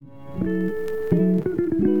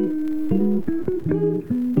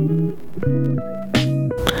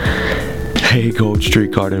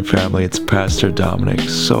Street Garden family, it's Pastor Dominic.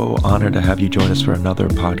 So honored to have you join us for another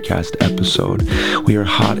podcast episode. We are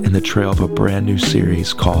hot in the trail of a brand new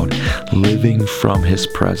series called Living from His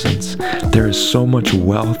Presence. There is so much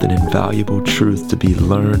wealth and invaluable truth to be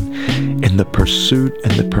learned in the pursuit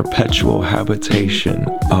and the perpetual habitation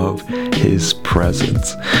of His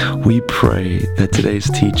presence. We pray that today's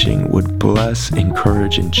teaching would bless,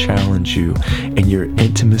 encourage, and challenge you in your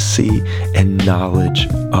intimacy and knowledge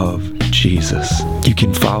of Jesus. You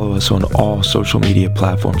can follow us on all social media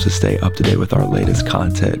platforms to stay up to date with our latest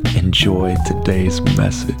content. Enjoy today's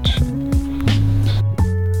message.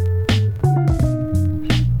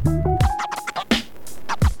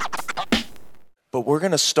 But we're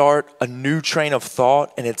going to start a new train of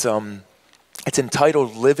thought, and it's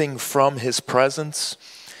entitled Living from His Presence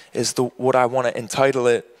is what I want to entitle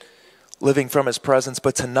it, Living from His Presence.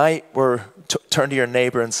 But tonight, turn to your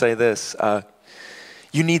neighbor and say this,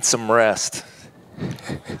 you need some rest.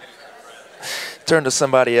 Turn to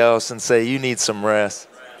somebody else and say, you need some rest.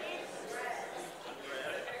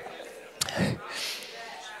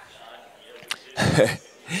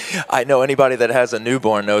 I know anybody that has a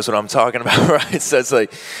newborn knows what I'm talking about, right? So it's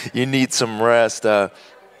like, you need some rest. The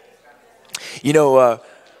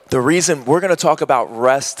reason we're going to talk about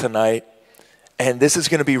rest tonight, and this is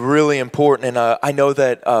going to be really important, and I know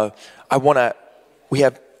that we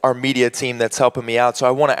have our media team that's helping me out, so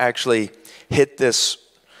I want to actually hit this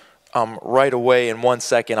right away in 1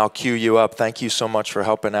 second. I'll cue you up. Thank you so much for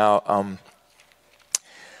helping out. When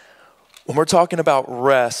we're talking about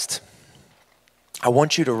rest, I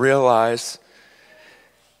want you to realize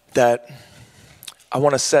that I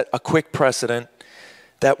want to set a quick precedent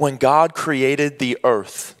that when God created the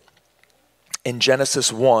earth in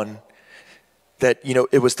Genesis 1, that,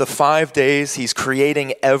 it was the 5 days, He's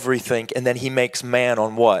creating everything, and then He makes man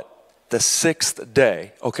on what? The sixth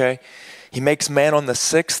day, okay? He makes man on the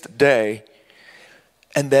sixth day,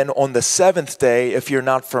 and then on the seventh day, if you're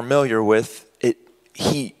not familiar with it,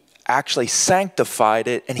 He actually sanctified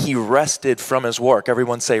it, and He rested from His work.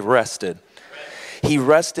 Everyone say rested. He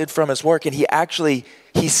rested from His work, and He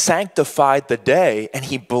sanctified the day, and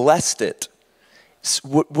He blessed it.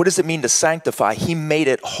 What does it mean to sanctify? He made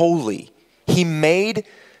it holy. He made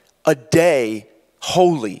a day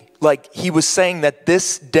holy. Like He was saying that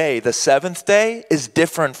this day, the seventh day, is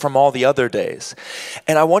different from all the other days.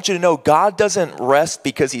 And I want you to know, God doesn't rest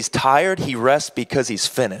because He's tired. He rests because He's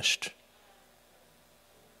finished.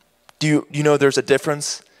 Do you know there's a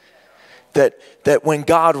difference? That when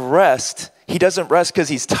God rests, He doesn't rest because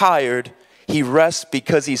He's tired. He rests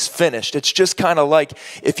because He's finished. It's just kind of like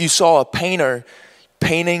if you saw a painter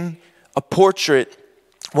painting a portrait.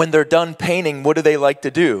 When they're done painting, what do they like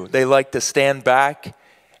to do? They like to stand back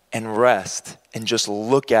and rest and just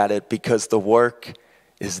look at it because the work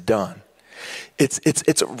is done.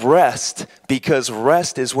 It's rest, because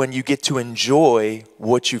rest is when you get to enjoy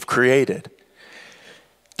what you've created.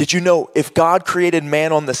 Did you know if God created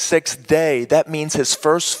man on the sixth day, that means His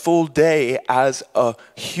first full day as a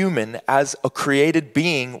human, as a created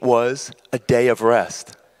being, was a day of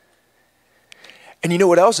rest? And you know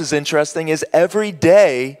what else is interesting is every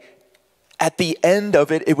day at the end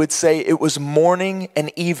of it, it would say it was morning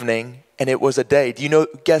and evening and it was a day.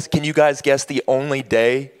 Can you guys guess the only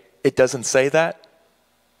day it doesn't say that?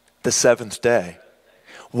 The seventh day.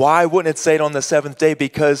 Why wouldn't it say it on the seventh day?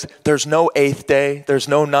 Because there's no eighth day, there's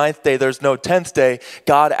no ninth day, there's no 10th day.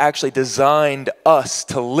 God actually designed us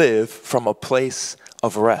to live from a place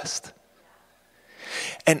of rest.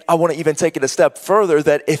 And I want to even take it a step further,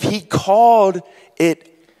 that if He called it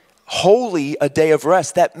holy, a day of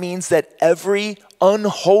rest, that means that every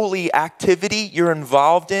unholy activity you're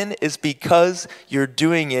involved in is because you're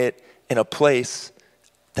doing it in a place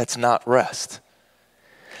that's not rest.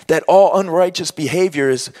 That all unrighteous behavior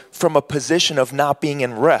is from a position of not being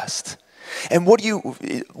in rest. And what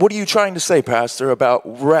are you trying to say, Pastor, about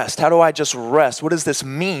rest? How do I just rest? What does this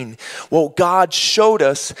mean? Well, God showed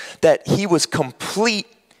us that He was complete,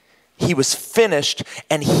 He was finished,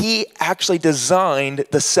 and He actually designed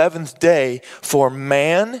the seventh day for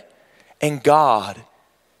man and God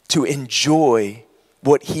to enjoy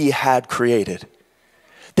what He had created.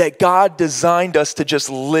 That God designed us to just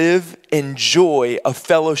live, enjoy a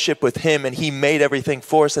fellowship with Him, and He made everything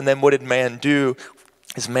for us. And then what did man do?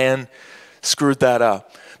 Is man screwed that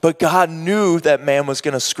up. But God knew that man was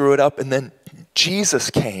going to screw it up, and then Jesus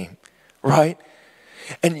came, right?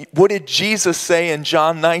 And what did Jesus say in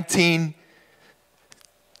John 19,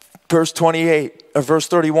 verse 28, or verse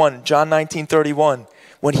 31, John 19:31?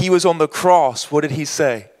 When He was on the cross, what did He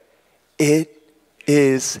say? It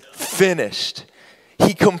is finished.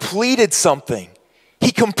 He completed something.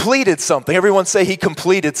 He completed something. Everyone say he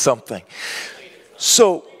completed something.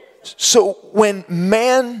 So when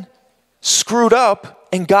man screwed up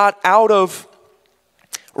and got out of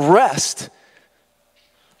rest,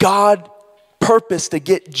 God purposed to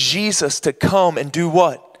get Jesus to come and do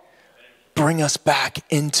what? Bring us back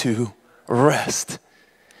into rest.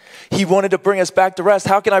 He wanted to bring us back to rest.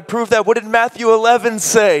 How can I prove that? What did Matthew 11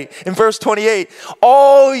 say in verse 28?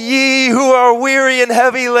 All ye who are weary and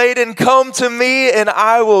heavy laden, come to me and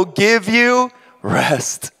I will give you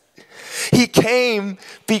rest. He came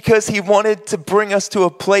because he wanted to bring us to a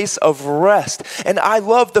place of rest. And I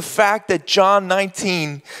love the fact that John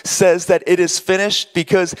 19 says that it is finished,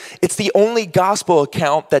 because it's the only gospel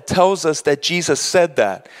account that tells us that Jesus said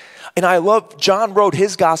that. And I love, John wrote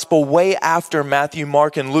his gospel way after Matthew,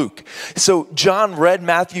 Mark, and Luke. So John read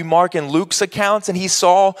Matthew, Mark, and Luke's accounts, and he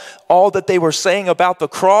saw all that they were saying about the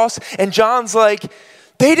cross. And John's like,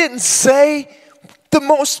 they didn't say the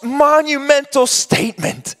most monumental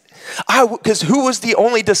statement. Because who was the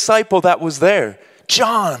only disciple that was there?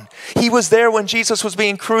 John. He was there when Jesus was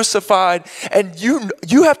being crucified. And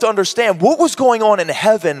you have to understand what was going on in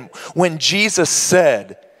heaven when Jesus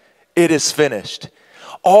said, it is finished.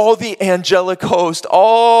 All the angelic host,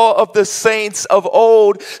 all of the saints of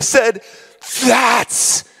old said,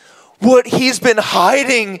 that's what he's been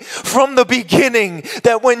hiding from the beginning.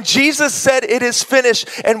 That when Jesus said it is finished,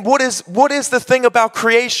 and what is the thing about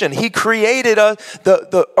creation? He created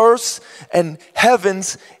the earths and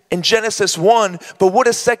heavens in Genesis 1, but what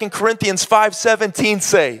does 2 Corinthians 5:17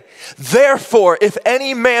 say? Therefore, if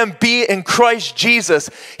any man be in Christ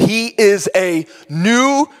Jesus, he is a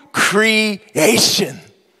new creation.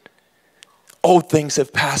 Old things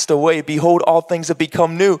have passed away. Behold, all things have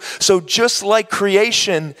become new. So just like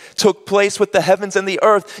creation took place with the heavens and the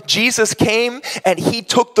earth, Jesus came and he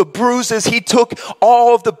took the bruises, he took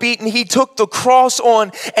all of the beating, he took the cross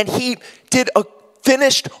on, and he did a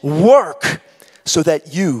finished work so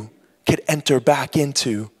that you could enter back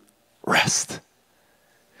into rest.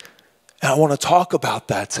 And I want to talk about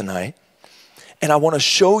that tonight. And I want to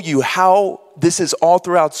show you how this is all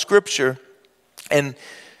throughout Scripture. And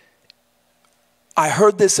I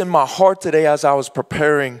heard this in my heart today as I was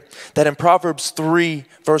preparing, that in Proverbs 3,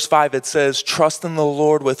 verse 5, it says, trust in the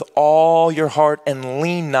Lord with all your heart and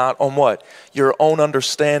lean not on what? Your own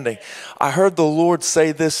understanding. I heard the Lord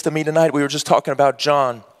say this to me tonight. We were just talking about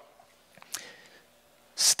John.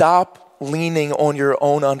 Stop leaning on your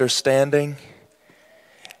own understanding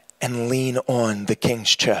and lean on the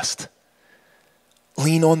King's chest.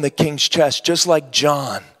 Lean on the King's chest, just like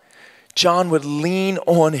John. John would lean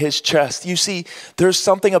on his chest. You see, there's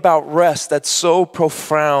something about rest that's so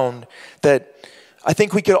profound that I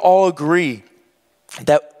think we could all agree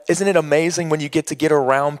that, isn't it amazing when you get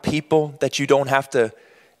around people that you don't have to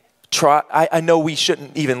try? I know we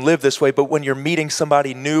shouldn't even live this way, but when you're meeting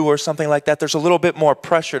somebody new or something like that, there's a little bit more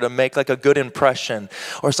pressure to make like a good impression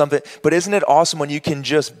or something. But isn't it awesome when you can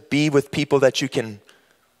just be with people that you can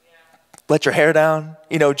let your hair down,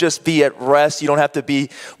 just be at rest. You don't have to be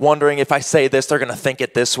wondering, if I say this, they're going to think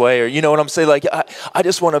it this way, or you know what I'm saying? Like, I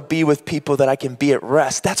just want to be with people that I can be at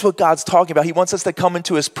rest. That's what God's talking about. He wants us to come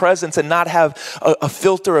into his presence and not have a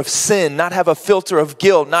filter of sin, not have a filter of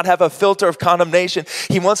guilt, not have a filter of condemnation.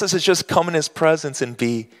 He wants us to just come in his presence and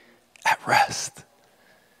be at rest,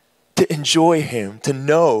 to enjoy him, to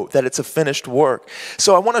know that it's a finished work.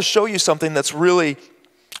 So I want to show you something that's really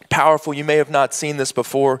powerful. You may have not seen this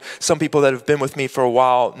before. Some people that have been with me for a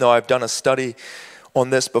while know I've done a study on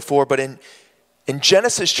this before. But in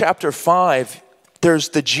Genesis chapter 5, there's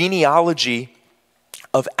the genealogy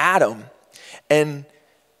of Adam. And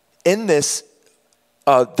in this,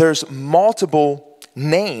 there's multiple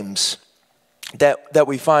names that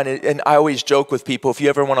we find. And I always joke with people, if you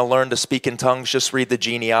ever want to learn to speak in tongues, just read the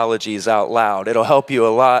genealogies out loud. It'll help you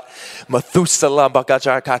a lot. Methuselah,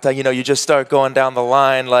 you just start going down the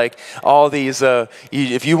line like all these.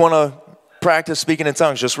 If you want to practice speaking in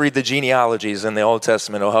tongues, just read the genealogies in the Old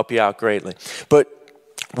Testament. It'll help you out greatly. But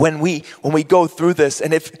when we go through this,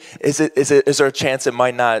 and is there a chance it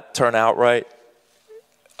might not turn out right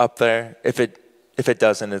up there? If it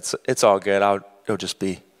doesn't, it's all good. It'll just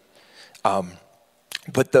be.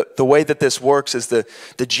 But the way that this works is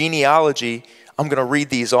the genealogy. I'm going to read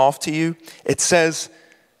these off to you. It says,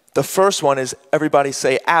 the first one is, everybody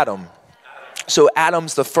say Adam. So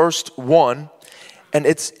Adam's the first one, and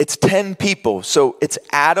it's 10 people. So it's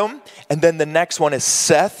Adam, and then the next one is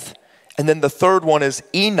Seth, and then the third one is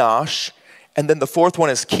Enosh, and then the fourth one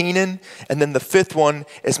is Kenan, and then the fifth one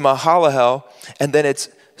is Mahalalel, and then it's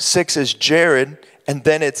 6 is Jared, and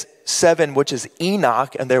then it's 7, which is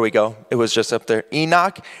Enoch, and there we go. It was just up there.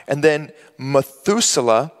 Enoch, and then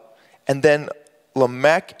Methuselah, and then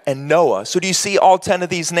Lamech and Noah. So do you see all 10 of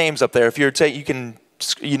these names up there? If you're you can,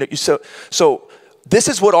 so this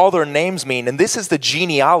is what all their names mean, and this is the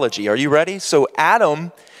genealogy. Are you ready? So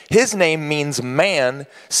Adam, his name means man.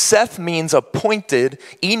 Seth means appointed.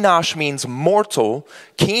 Enosh means mortal.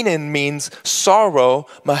 Kenan means sorrow.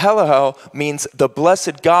 Mahalalel means the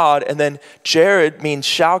blessed God. And then Jared means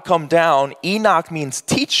shall come down. Enoch means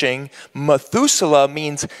teaching. Methuselah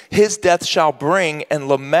means his death shall bring. And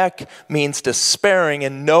Lamech means despairing.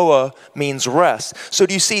 And Noah means rest. So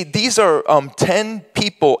do you see, these are 10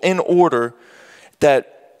 people in order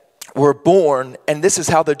that were born, and this is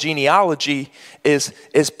how the genealogy is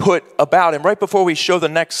put about. And right before we show the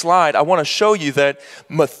next slide, I want to show you that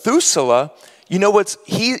Methuselah,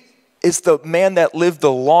 he is the man that lived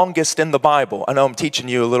the longest in the Bible. I know I'm teaching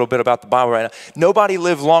you a little bit about the Bible right now. Nobody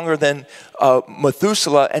lived longer than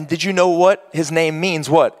Methuselah, and did you know what his name means?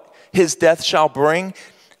 What? His death shall bring.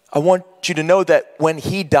 I want you to know that when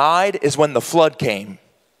he died is when the flood came.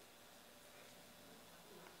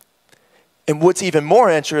 And what's even more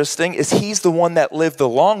interesting is he's the one that lived the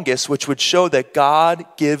longest, which would show that God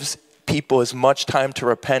gives people as much time to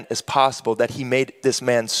repent as possible, that he made this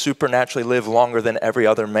man supernaturally live longer than every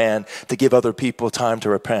other man to give other people time to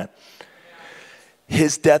repent.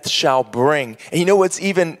 His death shall bring.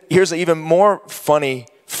 And here's an even more funny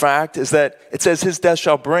fact, is that it says his death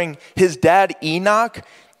shall bring. His dad Enoch,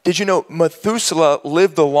 did you know Methuselah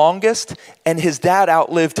lived the longest and his dad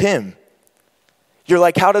outlived him? You're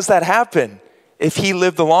like, how does that happen if he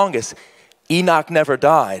lived the longest? Enoch never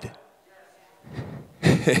died.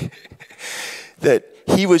 That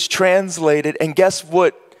he was translated, and guess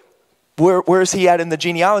what? Where is he at in the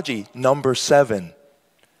genealogy? Number 7.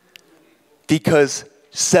 Because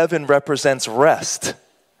 7 represents rest.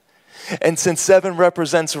 And since 7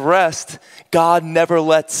 represents rest, God never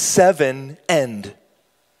lets 7 end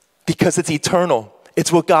because it's eternal. It's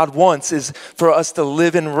what God wants, is for us to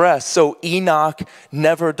live in rest. So Enoch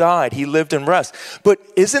never died. He lived in rest. But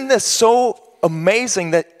isn't this so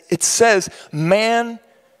amazing that it says man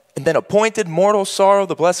and then appointed, mortal, sorrow,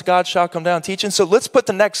 the blessed God shall come down teaching. So let's put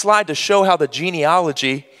the next slide to show how the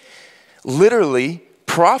genealogy literally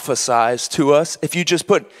prophesies to us. If you just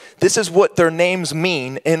put, this is what their names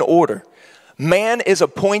mean in order. Man is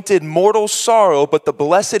appointed mortal sorrow, but the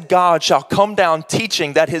blessed God shall come down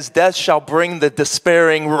teaching that his death shall bring the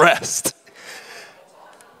despairing rest.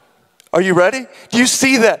 Are you ready? Do you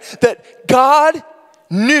see that? That God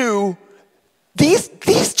knew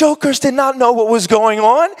these jokers did not know what was going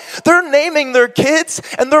on. They're naming their kids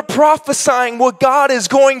and they're prophesying what God is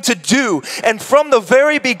going to do. And from the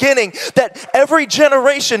very beginning, that every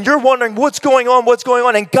generation, you're wondering what's going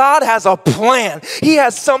on, and God has a plan. He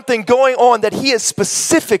has something going on that he is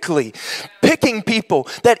specifically picking people,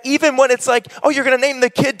 that even when it's like, oh, you're going to name the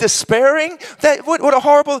kid despairing? That what a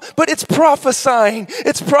horrible, but it's prophesying.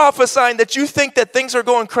 It's prophesying that you think that things are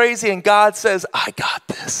going crazy and God says, I got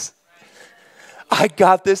this. I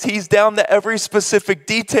got this. He's down to every specific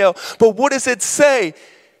detail. But what does it say?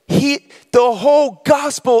 The whole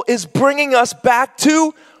gospel is bringing us back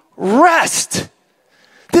to rest.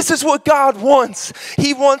 This is what God wants.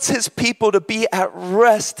 He wants his people to be at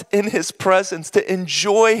rest in his presence, to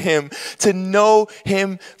enjoy him, to know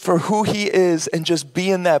him for who he is, and just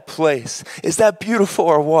be in that place. Is that beautiful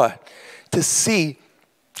or what? To see.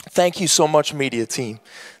 Thank you so much, media team.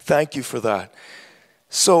 Thank you for that.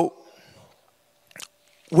 So,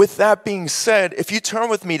 with that being said, if you turn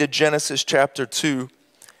with me to Genesis chapter 2,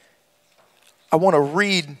 I want to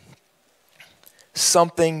read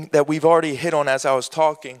something that we've already hit on as I was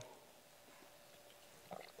talking,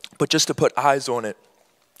 but just to put eyes on it.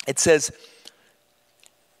 It says,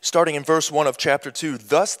 starting in verse 1 of chapter 2,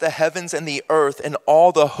 thus the heavens and the earth and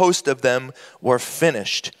all the host of them were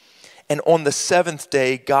finished. And on the 7th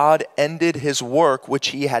day, God ended his work which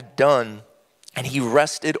he had done, and he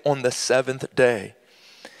rested on the 7th day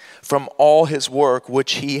from all his work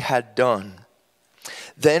which he had done.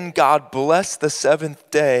 Then God blessed the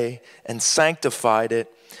 7th day and sanctified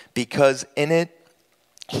it, because in it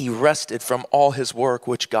he rested from all his work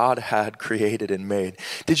which God had created and made.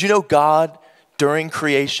 Did you know God, during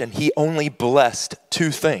creation, he only blessed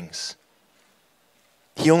 2 things?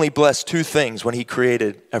 He only blessed 2 things when he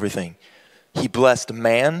created everything. He blessed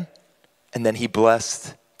man, and then he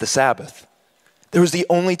blessed the Sabbath. There was the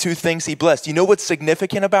only 2 things he blessed. You know what's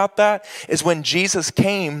significant about that? Is when Jesus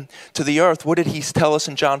came to the earth, what did he tell us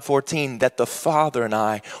in John 14? That the Father and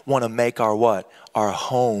I want to make our what? Our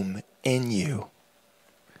home in you.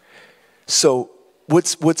 So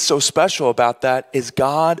what's so special about that is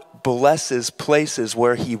God blesses places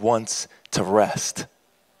where he wants to rest,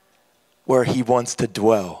 where he wants to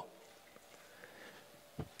dwell.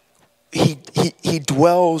 He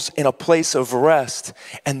dwells in a place of rest,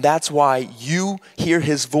 and that's why you hear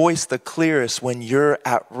his voice the clearest when you're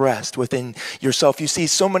at rest within yourself. You see,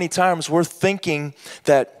 so many times we're thinking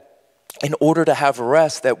that in order to have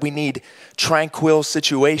rest, that we need tranquil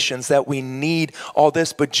situations, that we need all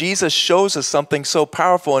this. But Jesus shows us something so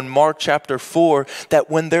powerful in Mark chapter 4, that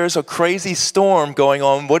when there's a crazy storm going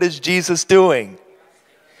on, what is Jesus doing?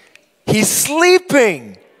 He's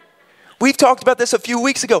sleeping. We've talked about this a few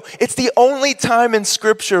weeks ago. It's the only time in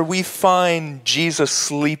Scripture we find Jesus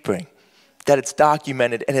sleeping, that it's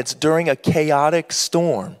documented, and it's during a chaotic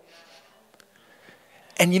storm.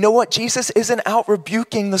 And you know what? Jesus isn't out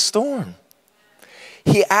rebuking the storm.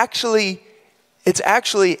 It's actually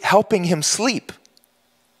helping him sleep.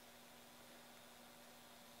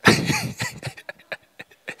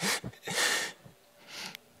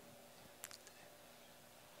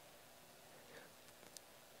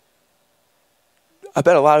 I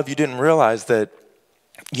bet a lot of you didn't realize that,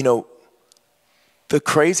 the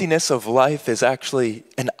craziness of life is actually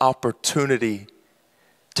an opportunity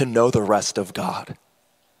to know the rest of God.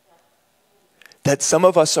 That some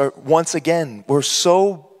of us are, once again, we're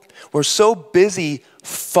so busy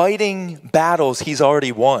fighting battles he's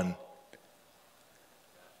already won.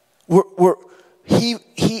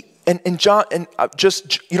 And John, and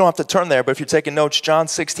just, you don't have to turn there, but if you're taking notes, John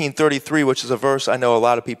 16:33, which is a verse I know a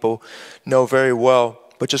lot of people know very well,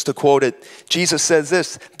 but just to quote it, Jesus says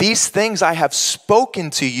this: "These things I have spoken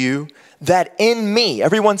to you, that in me,"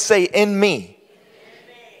 everyone say, "in me,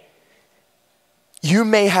 you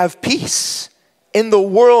may have peace. In the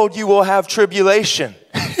world you will have tribulation."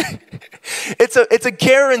 It's a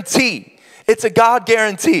guarantee. It's a God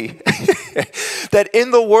guarantee that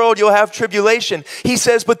in the world you'll have tribulation. He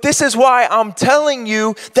says, but this is why I'm telling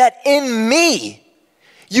you that in me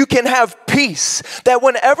you can have peace. That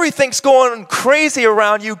when everything's going crazy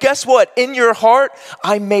around you, guess what? In your heart,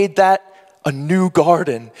 I made that a new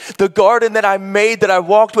garden. The garden that I made, that I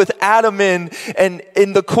walked with Adam in, and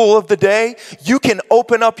in the cool of the day, you can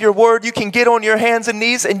open up your word, you can get on your hands and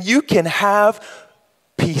knees, and you can have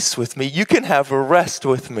peace with me. You can have a rest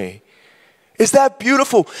with me. Is that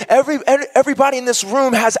beautiful? Everybody in this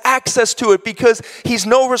room has access to it because he's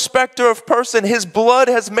no respecter of person. His blood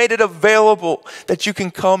has made it available that you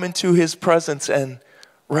can come into his presence and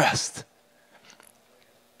rest.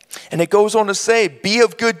 And it goes on to say, be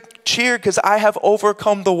of good cheer because I have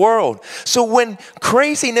overcome the world. So when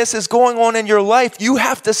craziness is going on in your life, you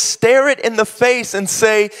have to stare it in the face and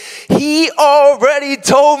say, he already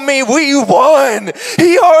told me we won.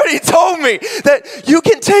 He already told me that you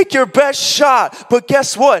can take your best shot. But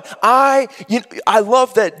guess what? I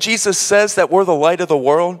love that Jesus says that we're the light of the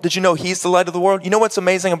world. Did you know he's the light of the world? You know what's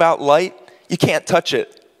amazing about light? You can't touch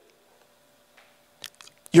it.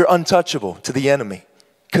 You're untouchable to the enemy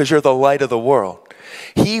because you're the light of the world.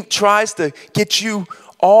 He tries to get you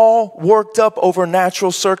all worked up over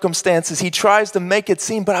natural circumstances. He tries to make it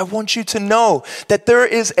seem, but I want you to know that there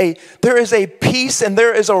is a peace and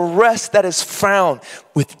there is a rest that is found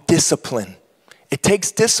with discipline. It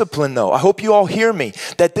takes discipline though. I hope you all hear me.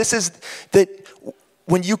 That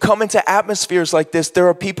when you come into atmospheres like this, there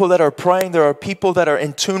are people that are praying, there are people that are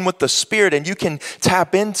in tune with the Spirit, and you can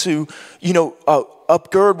tap into,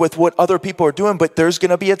 upgird with what other people are doing, but there's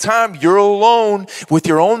going to be a time you're alone with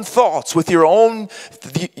your own thoughts, with your own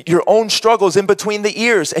struggles in between the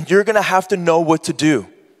ears, and you're going to have to know what to do.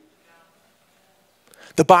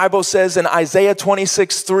 The Bible says in Isaiah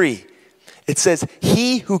 26:3, it says,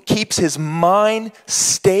 he who keeps his mind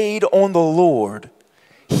stayed on the Lord,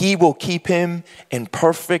 he will keep him in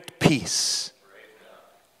perfect peace.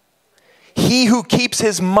 He who keeps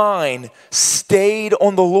his mind stayed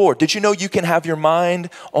on the Lord. Did you know you can have your mind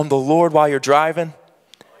on the Lord while you're driving?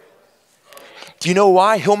 Do you know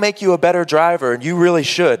why? He'll make you a better driver, and you really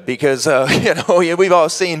should, because we've all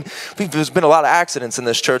seen. There's been a lot of accidents in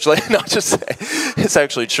this church. It's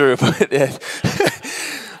actually true, but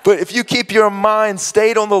if you keep your mind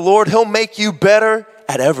stayed on the Lord, he'll make you better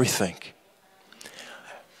at everything.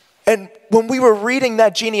 And when we were reading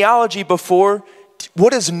that genealogy before,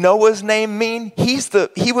 what does Noah's name mean?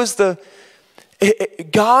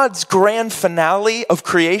 God's grand finale of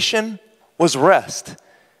creation was rest.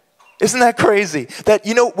 Isn't that crazy? That,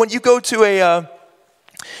 when you go to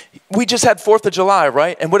we just had 4th of July,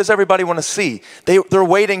 right? And what does everybody want to see? They're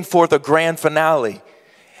waiting for the grand finale.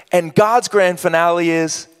 And God's grand finale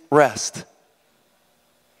is rest.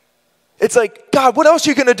 It's like, God, what else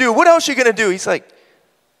are you going to do? What else are you going to do? He's like,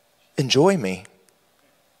 enjoy me.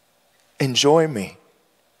 enjoy me.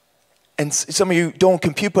 And some of you don't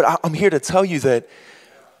compute, but I'm here to tell you that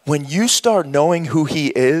when you start knowing who he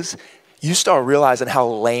is, you start realizing how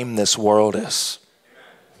lame this world is.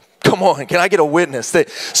 Come on, can I get a witness that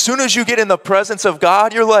as soon as you get in the presence of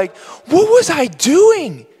God, you're like, what was I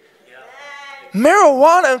doing?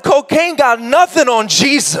 Marijuana and cocaine got nothing on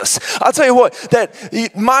Jesus. I'll tell you what,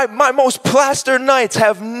 that my most plastered nights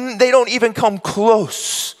they don't even come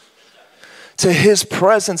close to his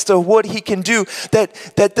presence, to what he can do. That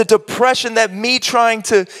the depression, that me trying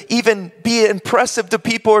to even be impressive to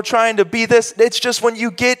people or trying to be this, it's just when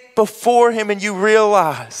you get before him and you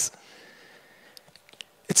realize.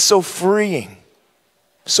 It's so freeing.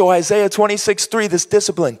 So Isaiah 26:3, this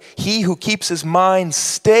discipline, he who keeps his mind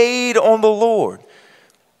stayed on the Lord.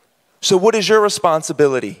 So what is your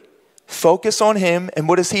responsibility? Focus on him, and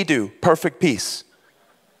what does he do? Perfect peace.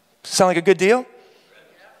 Sound like a good deal?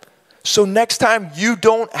 So next time you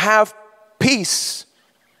don't have peace,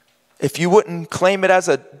 if you wouldn't claim it as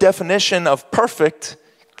a definition of perfect,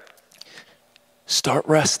 start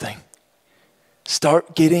resting.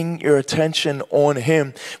 Start getting your attention on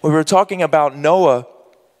him. When we were talking about Noah,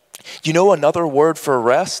 you know another word for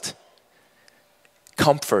rest?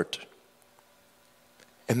 Comfort.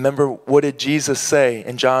 And remember, what did Jesus say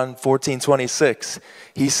in John 14:26?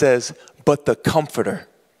 He says, but the Comforter,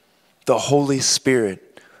 the Holy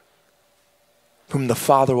Spirit, whom the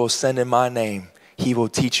Father will send in my name, he will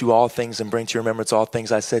teach you all things and bring to your remembrance all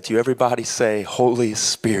things I said to you. Everybody say, Holy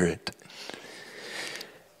Spirit.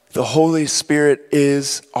 The Holy Spirit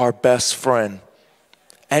is our best friend.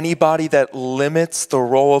 Anybody that limits the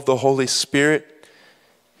role of the Holy Spirit,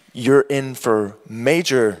 you're in for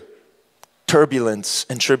major turbulence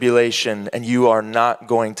and tribulation, and you are not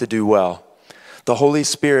going to do well. The Holy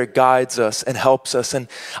Spirit guides us and helps us. And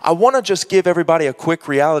I want to just give everybody a quick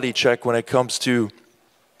reality check when it comes to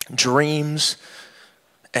dreams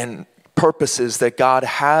and purposes that God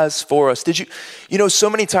has for us. You know, so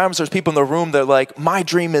many times there's people in the room that are like, my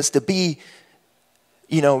dream is to be,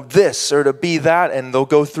 this or to be that, and they'll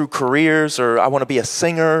go through careers, or I want to be a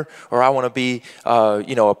singer, or I want to be,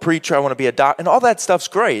 a preacher, I want to be a doctor, and all that stuff's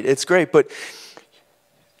great. It's great, but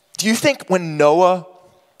do you think when Noah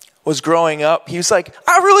was growing up, he was like,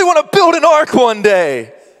 I really want to build an ark one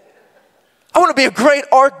day. I want to be a great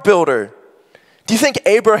ark builder. Do you think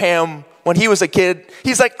Abraham, when he was a kid,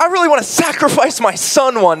 he's like, I really want to sacrifice my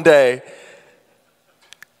son one day?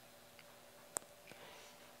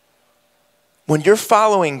 When you're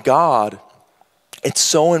following God, it's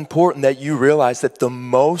so important that you realize that the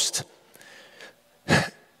most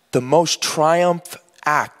triumph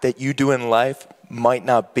act that you do in life might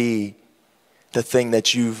not be the thing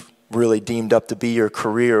that you've really deemed up to be your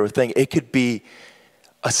career or thing. It could be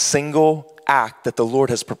a single act that the Lord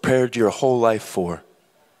has prepared your whole life for.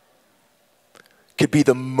 Could be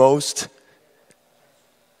the most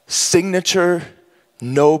signature,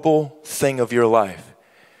 noble thing of your life.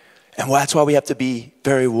 And that's why we have to be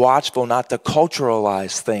very watchful not to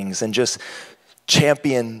culturalize things and just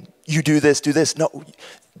champion, you do this, do this. No,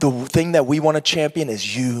 the thing that we want to champion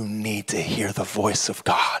is you need to hear the voice of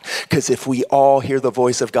God. Because if we all hear the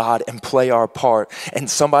voice of God and play our part, and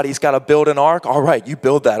somebody's got to build an ark, all right, you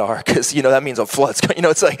build that ark, because, that means a flood's coming.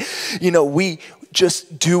 It's like, we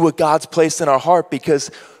just do what God's placed in our heart, because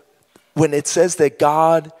when it says that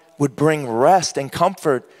God would bring rest and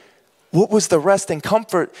comfort, what was the rest and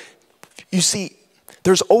comfort? You see,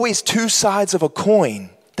 there's always two sides of a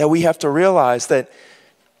coin that we have to realize, that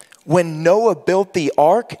when Noah built the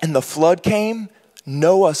ark and the flood came,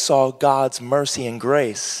 Noah saw God's mercy and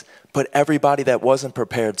grace, but everybody that wasn't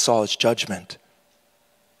prepared saw his judgment.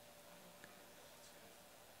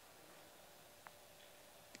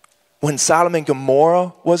 When Sodom and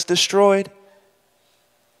Gomorrah was destroyed,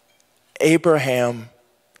 Abraham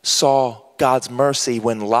saw God's mercy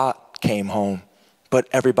when Lot came home, but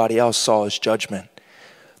everybody else saw his judgment.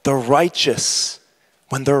 The righteous,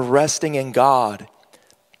 when they're resting in God,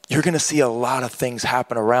 you're going to see a lot of things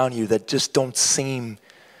happen around you that just don't seem,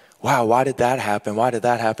 wow, why did that happen? Why did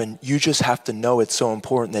that happen? You just have to know it's so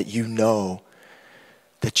important that you know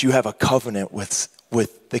that you have a covenant with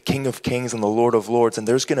the King of Kings and the Lord of Lords, and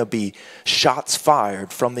there's going to be shots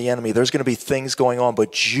fired from the enemy. There's going to be things going on,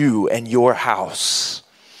 but you and your house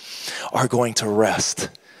are going to rest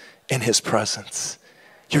in his presence.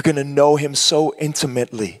 You're going to know him so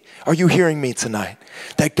intimately. Are you hearing me tonight?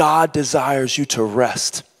 That God desires you to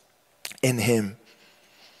rest in him.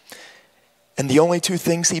 And the only two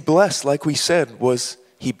things he blessed, like we said, was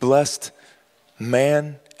he blessed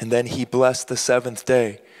man and then he blessed the seventh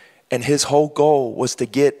day. And his whole goal was to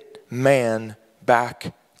get man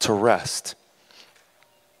back to rest.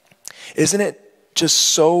 Isn't it just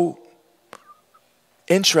so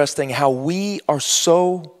interesting how we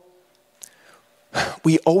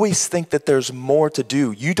always think that there's more to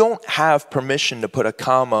do. You don't have permission to put a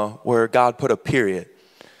comma where God put a period.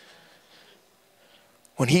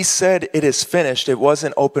 When he said it is finished, it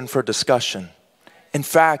wasn't open for discussion. In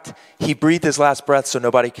fact, he breathed his last breath so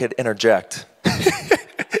nobody could interject.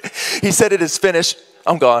 He said it is finished,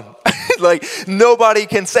 I'm gone. Like nobody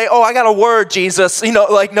can say, oh, I got a word, Jesus.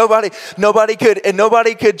 Like nobody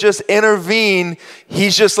could just intervene.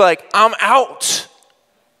 He's just like, I'm out.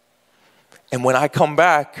 And when I come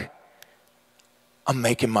back, I'm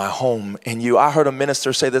making my home in you. I heard a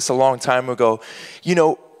minister say this a long time ago.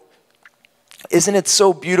 Isn't it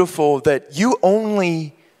so beautiful that you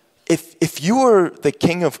only, if you were the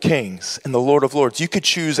King of Kings and the Lord of Lords, you could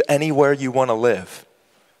choose anywhere you want to live,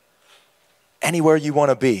 anywhere you want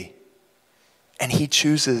to be. And he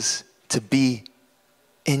chooses to be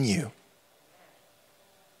in you.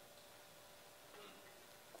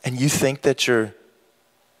 And you think that you're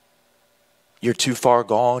too far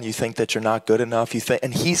gone. You think that you're not good enough.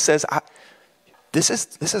 And he says, this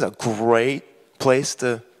is a great place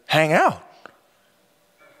to hang out.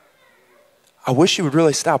 I wish you would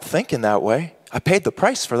really stop thinking that way. I paid the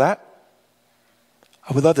price for that.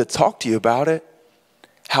 I would love to talk to you about it,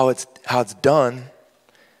 how it's done.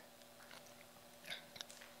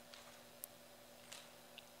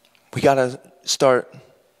 We got to start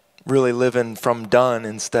really living from done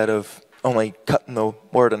instead of only cutting the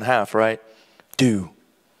word in half, right? Do.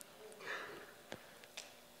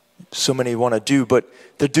 So many want to do, but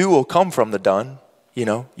the do will come from the done.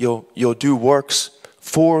 You'll do works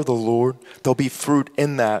for the Lord. There'll be fruit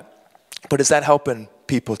in that. But is that helping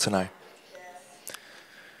people tonight? Yes.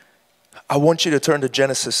 I want you to turn to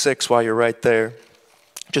Genesis 6 while you're right there,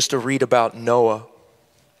 just to read about Noah.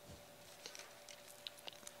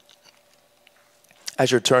 As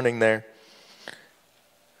you're turning there,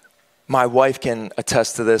 my wife can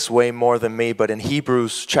attest to this way more than me, but in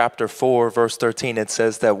Hebrews chapter 4, verse 13, it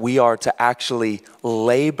says that we are to actually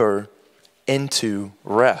labor into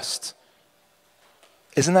rest.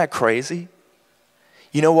 Isn't that crazy?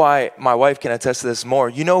 You know why my wife can attest to this more?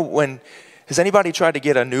 Has anybody tried to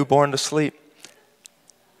get a newborn to sleep?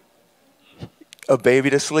 A baby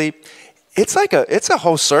to sleep? It's a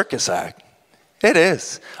whole circus act. It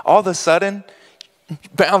is. All of a sudden,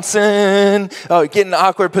 bouncing, getting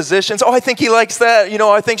awkward positions. Oh, I think he likes that.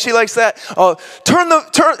 I think she likes that. Turn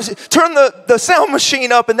the sound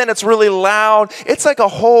machine up, and then it's really loud. It's like a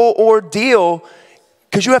whole ordeal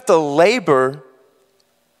because you have to labor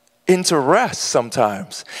into rest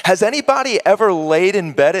sometimes. Has anybody ever laid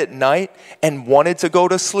in bed at night and wanted to go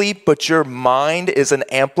to sleep, but your mind is an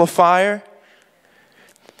amplifier?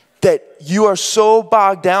 That you are so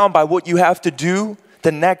bogged down by what you have to do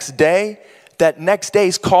the next day, that next day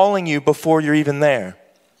is calling you before you're even there.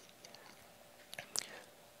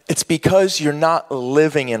 It's because you're not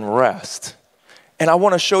living in rest. And I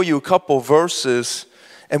want to show you a couple verses,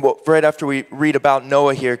 and right after we read about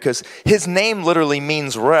Noah here, because his name literally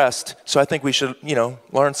means rest, so I think we should,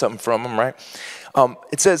 learn something from him, right?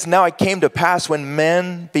 It says, now it came to pass when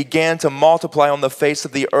men began to multiply on the face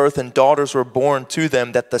of the earth and daughters were born to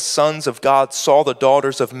them, that the sons of God saw the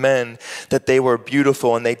daughters of men, that they were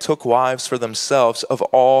beautiful, and they took wives for themselves of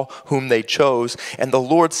all whom they chose. And the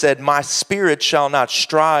Lord said, my spirit shall not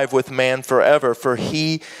strive with man forever, for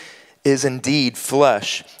he is indeed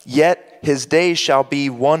flesh. Yet his days shall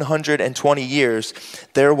be 120 years.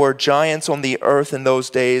 There were giants on the earth in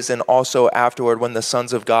those days, and also afterward when the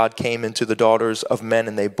sons of God came into the daughters of men,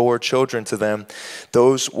 and they bore children to them.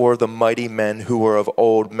 Those were the mighty men who were of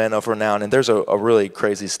old, men of renown. And there's a really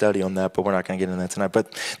crazy study on that, but we're not going to get into that tonight.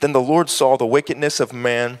 But then the Lord saw the wickedness of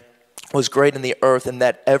man was great in the earth, and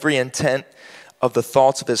that every intent of the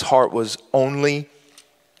thoughts of his heart was only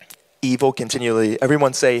evil continually.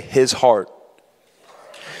 Everyone say, his heart.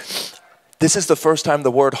 This is the first time the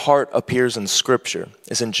word heart appears in Scripture.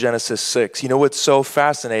 It's in Genesis 6. You know what's so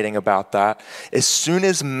fascinating about that? As soon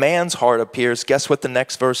as man's heart appears, guess what the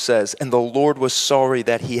next verse says? And the Lord was sorry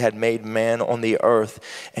that he had made man on the earth,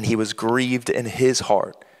 and he was grieved in his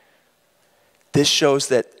heart. This shows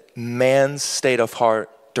that man's state of heart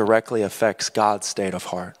directly affects God's state of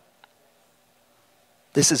heart.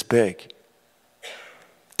 This is big.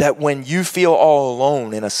 That when you feel all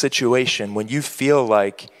alone in a situation, when you feel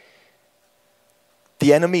like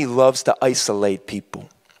the enemy loves to isolate people.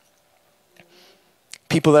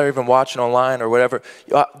 People that are even watching online or whatever.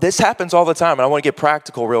 This happens all the time, and I want to get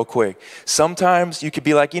practical real quick. Sometimes you could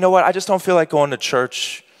be like, you know what, I just don't feel like going to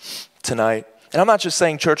church tonight. And I'm not just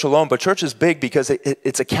saying church alone, but church is big because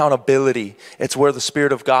it's accountability. It's where the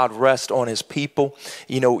Spirit of God rests on his people.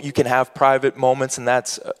 You know, you can have private moments, and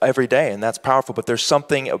that's every day, and that's powerful. But there's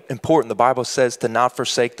something important. The Bible says to not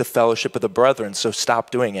forsake the fellowship of the brethren, so stop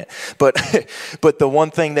doing it. But the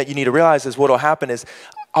one thing that you need to realize is what will happen is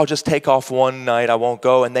I'll just take off one night, I won't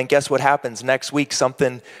go, and then guess what happens? Next week,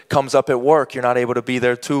 something comes up at work. You're not able to be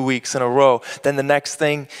there 2 weeks in a row. Then the next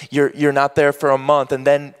thing, you're not there for a month, and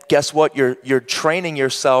then guess what? You're training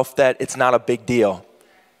yourself that it's not a big deal.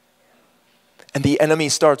 And the enemy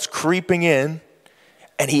starts creeping in,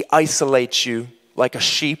 and he isolates you like a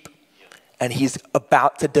sheep, and he's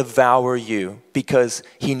about to devour you because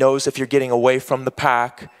he knows if you're getting away from the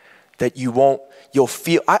pack that you'll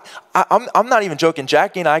feel, I'm not even joking.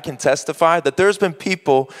 Jackie and I can testify that there's been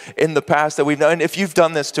people in the past that we've known, and if you've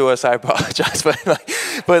done this to us, I apologize,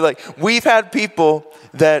 but we've had people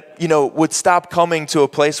that, you know, would stop coming to a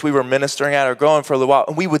place we were ministering at or going for a little while,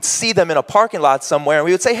 and we would see them in a parking lot somewhere, and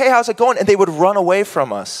we would say, hey, how's it going? And they would run away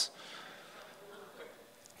from us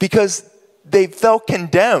because they felt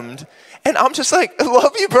condemned. And I'm just like, I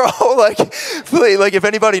love you, bro. Like if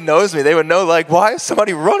anybody knows me, they would know, like, why is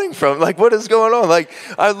somebody running from? Like, what is going on? Like,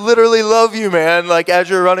 I literally love you, man, like,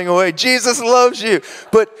 as you're running away. Jesus loves you.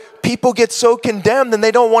 But people get so condemned and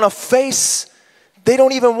they don't want to face, they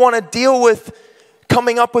don't even want to deal with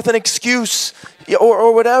coming up with an excuse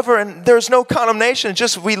or whatever, and there's no condemnation,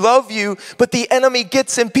 just we love you, but the enemy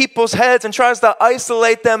gets in people's heads and tries to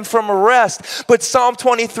isolate them from rest. But Psalm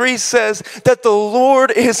 23 says that the Lord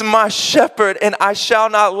is my shepherd and I shall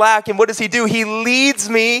not lack. And what does he do? He leads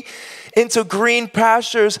me into green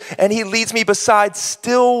pastures and he leads me beside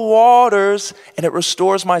still waters and it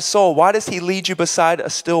restores my soul. Why does he lead you beside a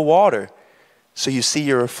still water? So you see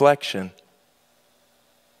your reflection.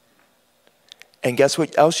 And guess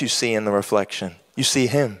what else you see in the reflection? You see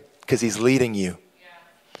him because he's leading you. Yeah.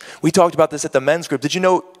 We talked about this at the men's group. Did you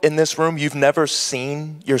know in this room you've never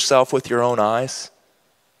seen yourself with your own eyes?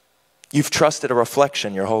 You've trusted a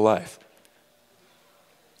reflection your whole life.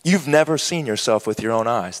 You've never seen yourself with your own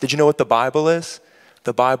eyes. Did you know what the Bible is?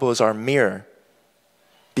 The Bible is our mirror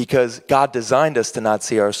because God designed us to not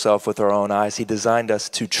see ourselves with our own eyes. He designed us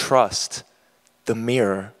to trust the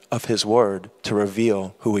mirror of his word to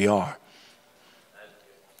reveal who we are.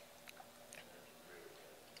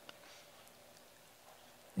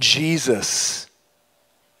 Jesus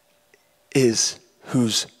is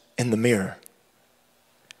who's in the mirror.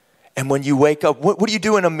 And when you wake up, what do you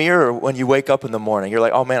do in a mirror when you wake up in the morning? You're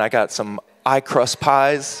like, oh man, I got some eye crust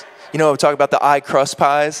pies. You know, I'm talking about the eye crust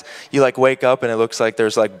pies. You like wake up and it looks like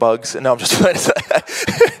there's like bugs. No, I'm just playing.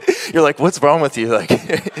 You're like, what's wrong with you? Like,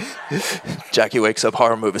 Jackie wakes up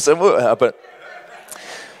horror movies.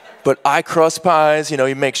 But eye crust pies, you know,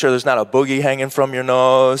 you make sure there's not a boogie hanging from your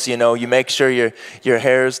nose. You know, you make sure your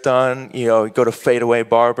hair's done. You know, you go to Fade Away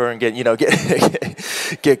Barber and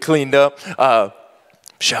get cleaned up.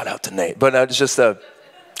 Shout out to Nate. But it's just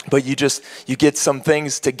but you get some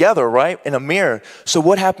things together, right, in a mirror. So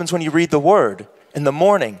what happens when you read the word in the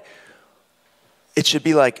morning? It should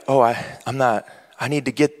be like, oh, I need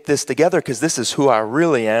to get this together because this is who I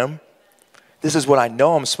really am. This is what I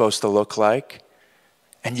know I'm supposed to look like.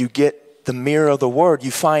 And you get the mirror of the word.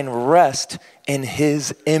 You find rest in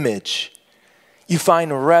his image. You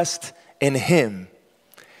find rest in him.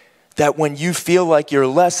 That when you feel like you're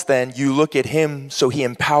less than, you look at him so he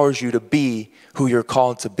empowers you to be who you're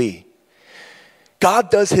called to be.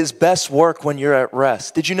 God does his best work when you're at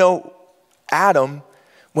rest. Did you know Adam,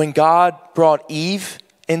 when God brought Eve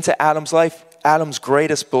into Adam's life, Adam's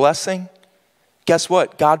greatest blessing, guess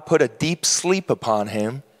what? God put a deep sleep upon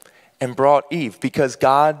him and brought Eve because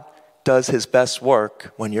God does his best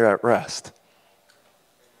work when you're at rest.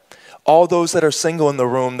 All those that are single in the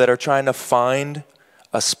room that are trying to find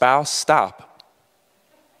a spouse, stop.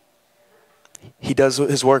 He does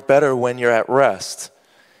his work better when you're at rest.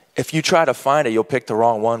 If you try to find it, you'll pick the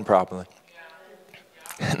wrong one probably.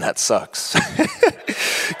 And that sucks.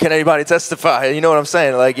 Can anybody testify? You know what I'm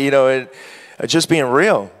saying? Like, you know, just being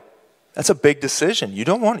real. That's a big decision. You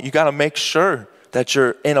got to make sure that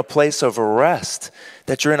you're in a place of rest,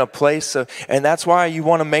 that you're in a place of, and that's why you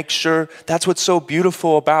want to make sure, that's what's so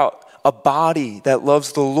beautiful about a body that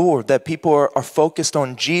loves the Lord, that people are focused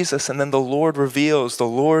on Jesus and then the Lord reveals, the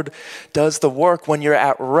Lord does the work when you're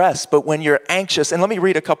at rest. But when you're anxious, and let me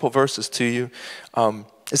read a couple verses to you.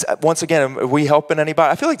 Once again, are we helping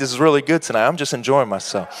anybody? I feel like this is really good tonight. I'm just enjoying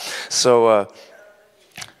myself. So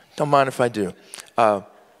don't mind if I do.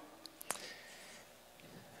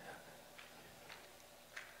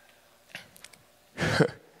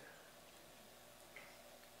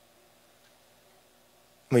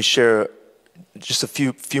 Let me share just a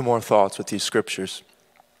few more thoughts with these scriptures.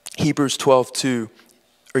 Hebrews 12:2,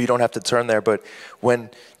 or you don't have to turn there, but when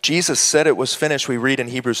Jesus said it was finished, we read in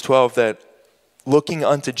Hebrews 12 that looking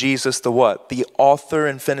unto Jesus, the what? The author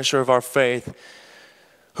and finisher of our faith,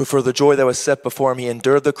 who for the joy that was set before him, he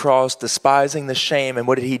endured the cross, despising the shame. And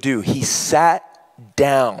what did he do? He sat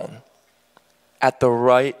down at the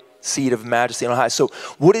right seat of majesty on high. So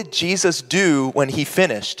what did Jesus do when he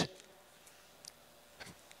finished?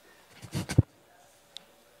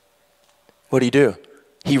 What did he do?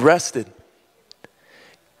 He rested.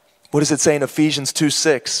 What does it say in Ephesians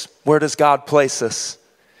 2:6? Where does God place us?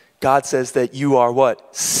 God says that you are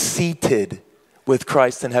what? Seated with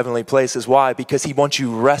Christ in heavenly places. Why? Because he wants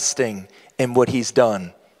you resting in what he's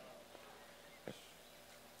done.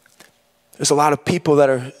 There's a lot of people that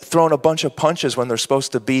are throwing a bunch of punches when they're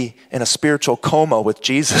supposed to be in a spiritual coma with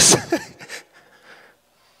Jesus.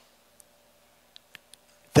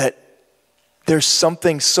 That there's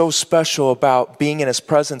something so special about being in his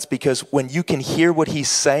presence, because when you can hear what he's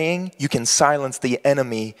saying, you can silence the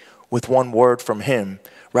enemy with one word from him,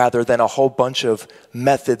 rather than a whole bunch of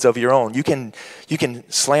methods of your own. You can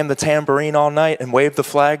slam the tambourine all night and wave the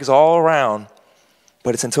flags all around,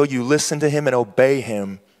 but it's until you listen to him and obey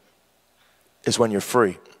him is when you're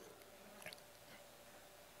free.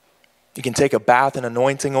 You can take a bath in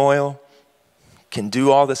anointing oil, can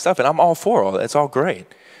do all this stuff, and I'm all for all that. It's all great.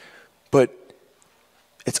 But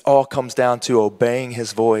it all comes down to obeying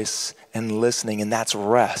his voice and listening, and that's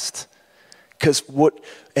rest. Because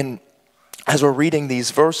as we're reading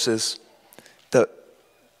these verses,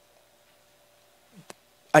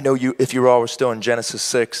 I know if you all were still in Genesis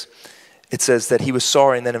 6, it says that he was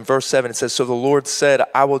sorry. And then in verse 7, it says, so the Lord said,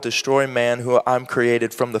 I will destroy man who I'm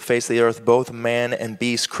created from the face of the earth, both man and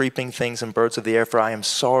beast, creeping things and birds of the air, for I am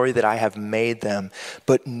sorry that I have made them.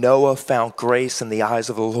 But Noah found grace in the eyes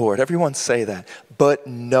of the Lord. Everyone say that. But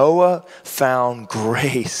Noah found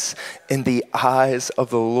grace in the eyes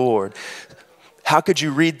of the Lord. How could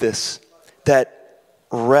you read this? That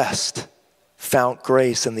rest found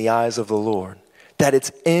grace in the eyes of the Lord. That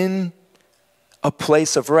it's in a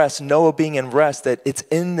place of rest, Noah being in rest, that it's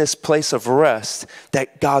in this place of rest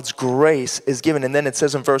that God's grace is given. And then it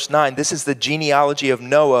says in verse 9, this is the genealogy of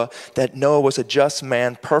Noah, that Noah was a just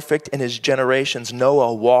man, perfect in his generations.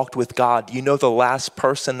 Noah walked with God. You know the last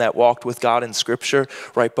person that walked with God in Scripture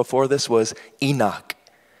right before this was Enoch.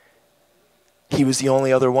 He was the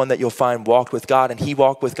only other one that you'll find walked with God, and he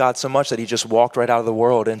walked with God so much that he just walked right out of the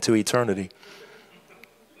world into eternity.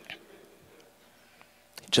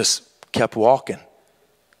 Just kept walking.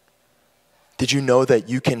 Did you know that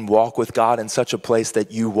you can walk with God in such a place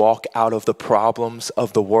that you walk out of the problems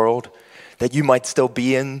of the world? That you might still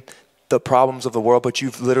be in the problems of the world, but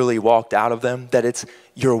you've literally walked out of them? That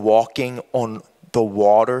you're walking on the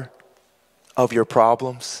water of your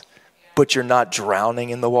problems, but you're not drowning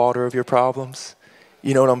in the water of your problems?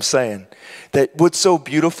 You know what I'm saying? That what's so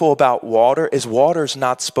beautiful about water is water's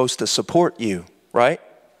not supposed to support you, right?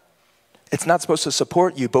 It's not supposed to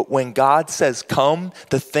support you, but when God says come,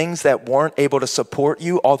 the things that weren't able to support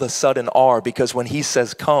you all of a sudden are, because when he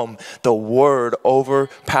says come, the word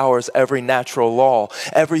overpowers every natural law.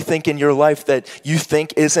 Everything in your life that you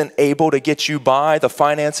think isn't able to get you by, the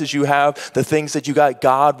finances you have, the things that you got,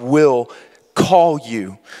 God will call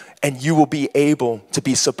you. And you will be able to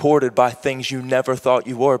be supported by things you never thought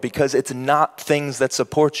you were, because it's not things that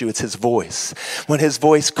support you, it's his voice. When his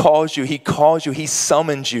voice calls you, he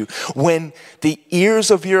summons you. When the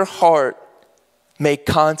ears of your heart make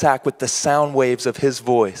contact with the sound waves of his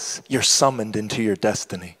voice, you're summoned into your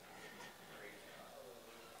destiny.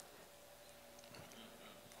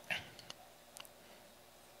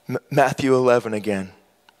 Matthew 11 again,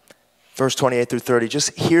 verse 28 through 30.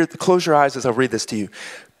 Just hear, close your eyes as I read this to you.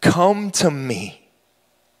 Come to me.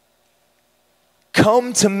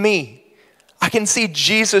 Come to me. I can see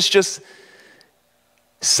Jesus just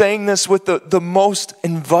saying this with the most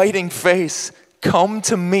inviting face. Come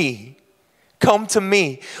to me. Come to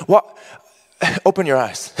me. What? Open your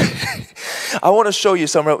eyes. I want to show you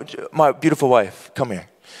something. My beautiful wife, come here.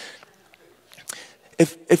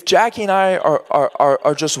 If Jackie and I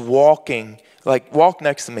are just walking, like walk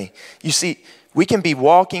next to me, you see, we can be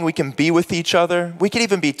walking, we can be with each other, we could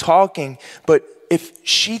even be talking, but if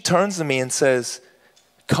she turns to me and says,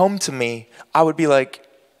 come to me, I would be like,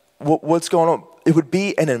 what's going on? It would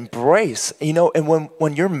be an embrace, you know, and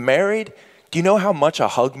when you're married, do you know how much a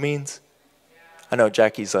hug means? I know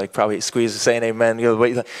Jackie's like probably squeezes saying amen. You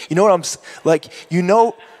know what I'm like, you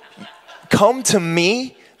know, come to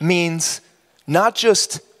me means not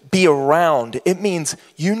just be around, it means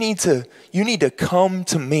you need to come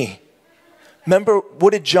to me. Remember,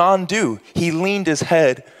 what did John do? He leaned his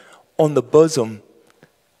head on the bosom.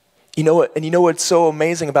 You know what? And you know what's so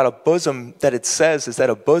amazing about a bosom that it says is that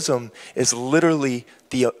a bosom is literally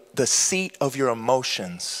the seat of your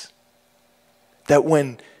emotions. That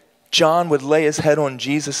when John would lay his head on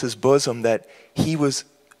Jesus' bosom, that he was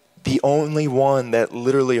the only one that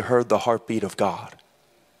literally heard the heartbeat of God.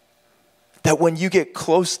 That when you get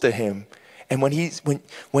close to him, and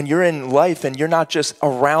when you're in life and you're not just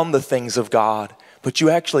around the things of God, but you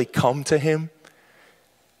actually come to him,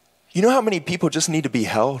 you know how many people just need to be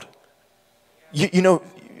held? You know,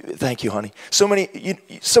 thank you, honey. So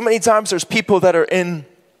many times there's people that are in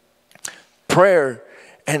prayer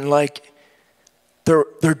and like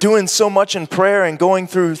they're doing so much in prayer and going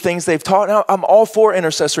through things they've taught. Now, I'm all for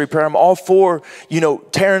intercessory prayer. I'm all for,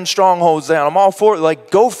 tearing strongholds down. I'm all for it. Like,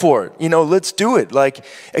 go for it. Let's do it. Like,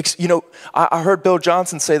 I heard Bill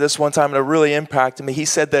Johnson say this one time and it really impacted me. He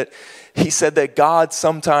said that God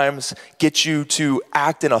sometimes gets you to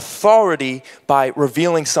act in authority by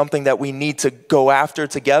revealing something that we need to go after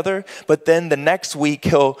together. But then the next week,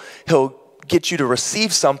 he'll get you to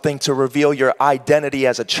receive something to reveal your identity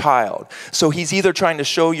as a child. So he's either trying to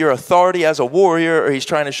show your authority as a warrior or he's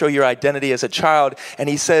trying to show your identity as a child. And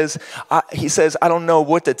he says, I don't know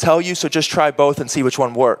what to tell you, so just try both and see which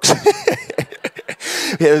one works.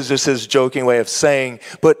 It was just his joking way of saying.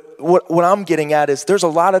 But what I'm getting at is there's a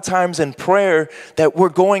lot of times in prayer that we're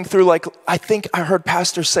going through, like, I think I heard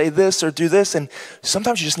pastor say this or do this, and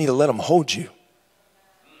sometimes you just need to let him hold you.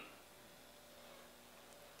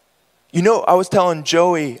 I was telling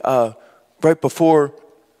Joey right before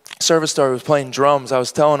service started, I was playing drums. I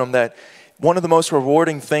was telling him that one of the most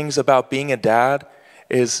rewarding things about being a dad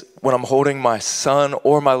is when I'm holding my son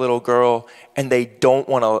or my little girl and they don't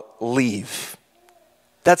want to leave.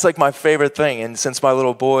 That's like my favorite thing. And since my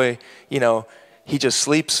little boy, he just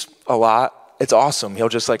sleeps a lot, it's awesome. He'll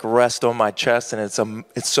just like rest on my chest and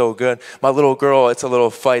it's so good. My little girl, it's a little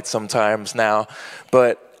fight sometimes now,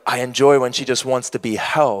 but I enjoy when she just wants to be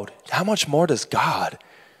held. How much more does God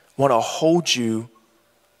want to hold you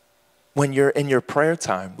when you're in your prayer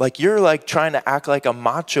time? Like you're like trying to act like a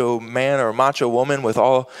macho man or a macho woman with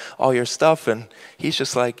all your stuff. And he's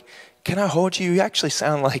just like, can I hold you? You actually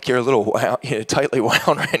sound like you're a little tightly wound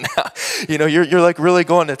right now. You're like really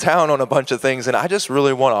going to town on a bunch of things and I just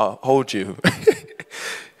really want to hold you.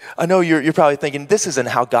 I know you're probably thinking, this isn't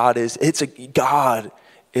how God is. God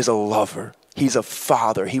is a lover. He's a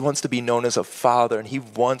father. He wants to be known as a father, and he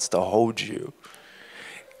wants to hold you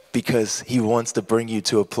because he wants to bring you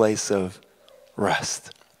to a place of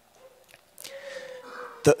rest.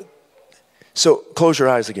 So close your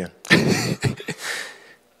eyes again.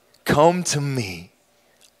 Come to me,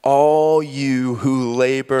 all you who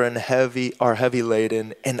labor and are heavy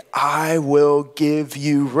laden, and I will give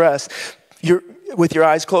you rest. With your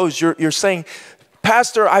eyes closed, you're saying,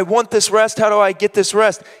 Pastor, I want this rest. How do I get this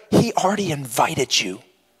rest? He already invited you.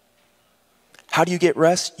 How do you get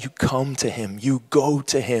rest? You come to him. You go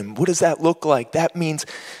to him. What does that look like? That means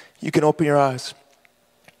you can open your eyes.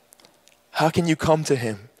 How can you come to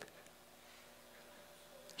him?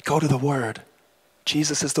 You go to the Word.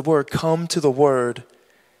 Jesus is the Word. Come to the Word,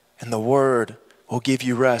 and the Word will give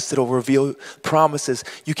you rest. It'll reveal promises.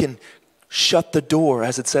 You can shut the door,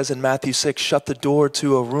 as it says in Matthew 6, shut the door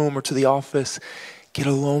to a room or to the office. Get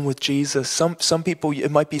alone with Jesus. Some people, it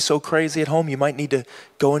might be so crazy at home, you might need to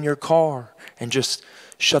go in your car and just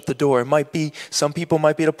shut the door. Some people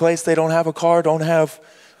might be at a place they don't have a car, don't have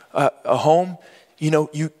a home.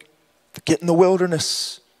 You get in the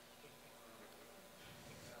wilderness.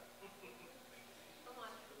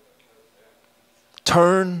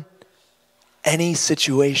 Turn any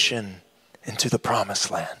situation into the promised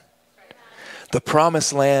land. The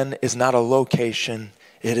promised land is not a location.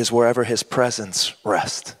 It is wherever his presence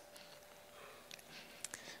rests.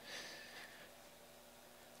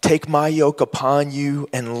 Take my yoke upon you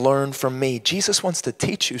and learn from me. Jesus wants to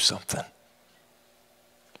teach you something.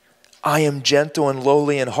 I am gentle and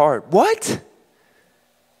lowly in heart. What?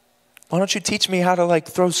 Why don't you teach me how to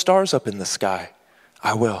throw stars up in the sky?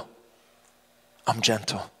 I will. I'm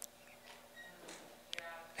gentle.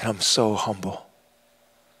 And I'm so humble.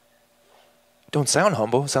 Don't sound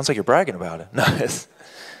humble. It sounds like you're bragging about it.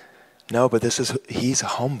 No, but he's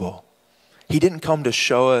humble. He didn't come to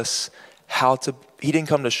show us he didn't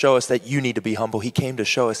come to show us that you need to be humble. He came to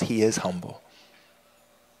show us he is humble.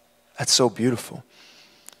 That's so beautiful.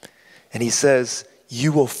 And he says,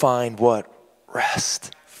 you will find what?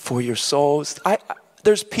 Rest for your souls.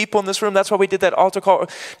 There's people in this room, that's why we did that altar call.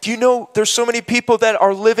 Do you know there's so many people that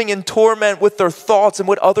are living in torment with their thoughts and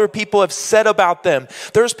what other people have said about them?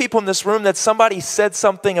 There's people in this room that somebody said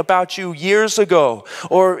something about you years ago,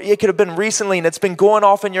 or it could have been recently and it's been going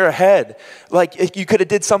off in your head. Like you could have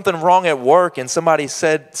did something wrong at work and somebody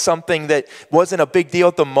said something that wasn't a big deal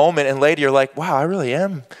at the moment, and later you're like, wow, I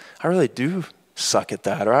really do suck at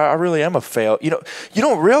that, or I really am a fail. You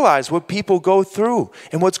don't realize what people go through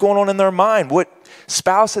and what's going on in their mind, what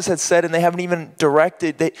spouses had said and they haven't even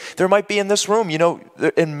directed. There might be in this room,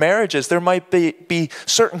 in marriages, there might be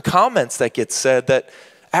certain comments that get said that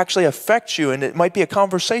actually affect you, and it might be a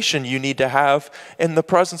conversation you need to have in the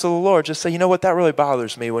presence of the Lord. Just say, you know what, that really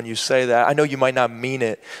bothers me when you say that. I know you might not mean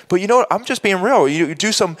it, but you know what, I'm just being real. You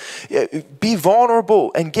be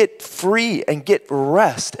vulnerable and get free and get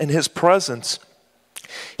rest in his presence.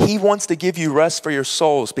 He wants to give you rest for your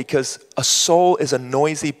souls, because a soul is a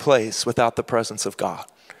noisy place without the presence of God.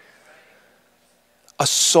 A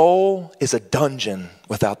soul is a dungeon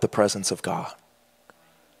without the presence of God.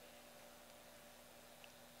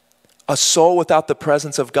 A soul without the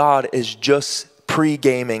presence of God is just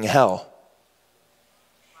pre-gaming hell.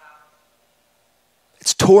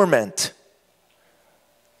 It's torment.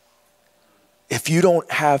 If you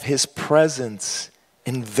don't have his presence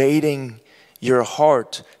invading your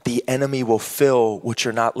heart, the enemy will fill what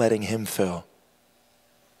you're not letting him fill.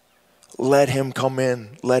 Let him come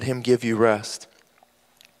in. Let him give you rest.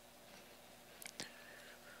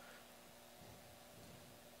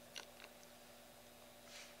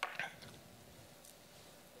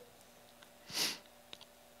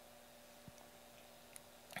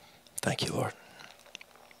 Thank you, Lord.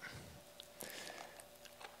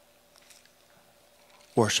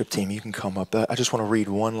 Worship team, you can come up. I just want to read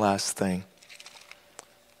one last thing.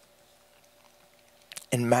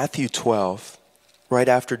 In Matthew 12, right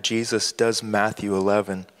after Jesus does Matthew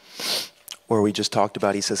 11, where we just talked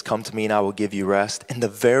about, he says, come to me and I will give you rest. In the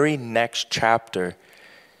very next chapter,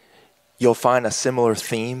 you'll find a similar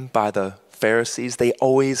theme by the Pharisees. They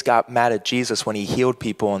always got mad at Jesus when he healed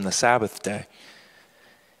people on the Sabbath day.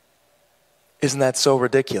 Isn't that so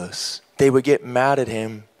ridiculous? They would get mad at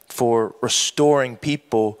him for restoring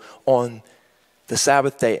people on the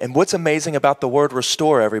Sabbath day. And what's amazing about the word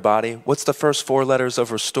restore, everybody? What's the first 4 letters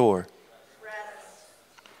of restore? Rest.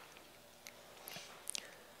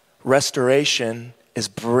 Restoration is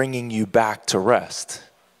bringing you back to rest.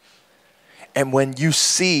 And when you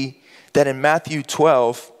see that in Matthew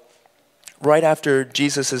 12, right after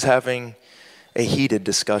Jesus is having a heated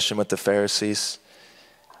discussion with the Pharisees,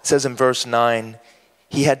 it says in verse 9,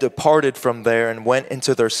 he had departed from there and went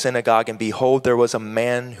into their synagogue, and behold, there was a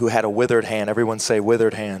man who had a withered hand. Everyone say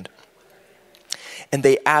withered hand. And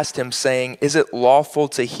they asked him, saying, is it lawful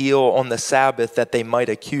to heal on the Sabbath, that they might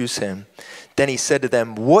accuse him? Then he said to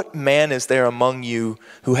them, what man is there among you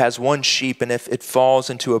who has one sheep, and if it falls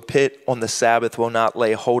into a pit on the Sabbath, will not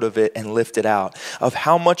lay hold of it and lift it out? Of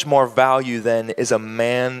how much more value then is a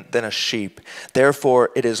man than a sheep?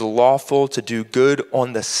 Therefore it is lawful to do good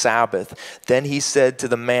on the Sabbath. Then he said to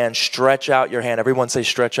the man, stretch out your hand. Everyone say,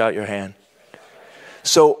 stretch out your hand.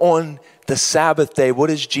 So on the Sabbath day, what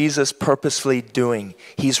is Jesus purposefully doing?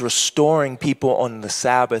 He's restoring people on the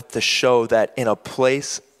Sabbath to show that in a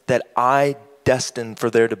place that I destined for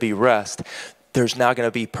there to be rest, there's now going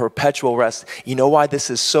to be perpetual rest. You know why this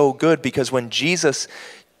is so good? Because when Jesus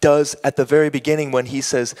does at the very beginning, when he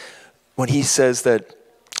says that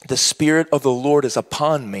the Spirit of the Lord is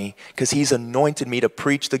upon me because he's anointed me to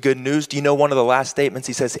preach the good news. Do you know one of the last statements?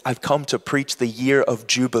 He says, I've come to preach the year of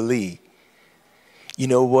Jubilee. You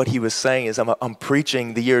know what he was saying is, I'm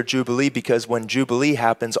preaching the year of Jubilee because when Jubilee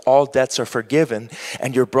happens, all debts are forgiven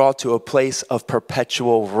and you're brought to a place of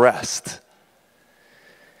perpetual rest.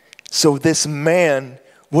 So this man,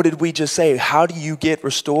 what did we just say? How do you get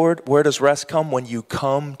restored? Where does rest come? When you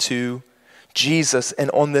come to Jesus. And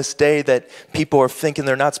on this day that people are thinking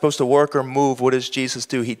they're not supposed to work or move, what does Jesus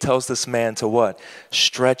do? He tells this man to what?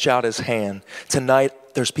 Stretch out his hand. Tonight,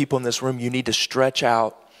 there's people in this room, you need to stretch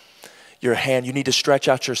out your hand. You need to stretch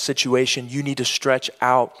out your situation. You need to stretch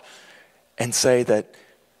out and say that,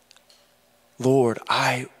 Lord,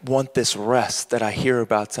 I want this rest that I hear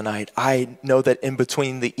about tonight. I know that in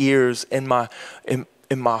between the ears, in my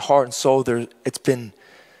heart and soul, it's been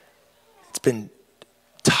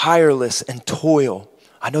tireless and toil.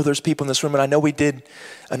 I know there's people in this room, and I know we did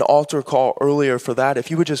an altar call earlier for that.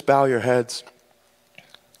 If you would just bow your heads.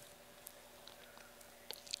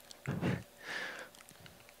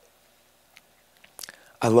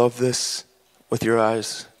 I love this with your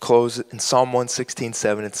eyes closed, in Psalm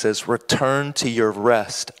 116:7, it says, return to your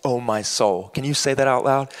rest, O my soul. Can you say that out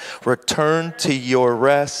loud? Return to your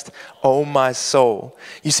rest, O my soul.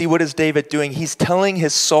 You see, what is David doing? He's telling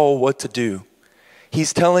his soul what to do.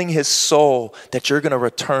 He's telling his soul that you're going to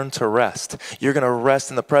return to rest. You're going to rest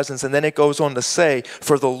in the presence. And then it goes on to say,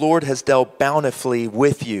 for the Lord has dealt bountifully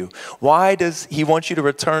with you. Why does he want you to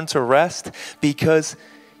return to rest? Because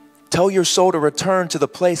tell your soul to return to the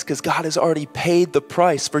place, because God has already paid the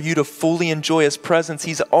price for you to fully enjoy his presence.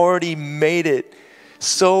 He's already made it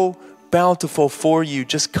so bountiful for you.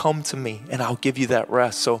 Just come to me and I'll give you that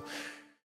rest. So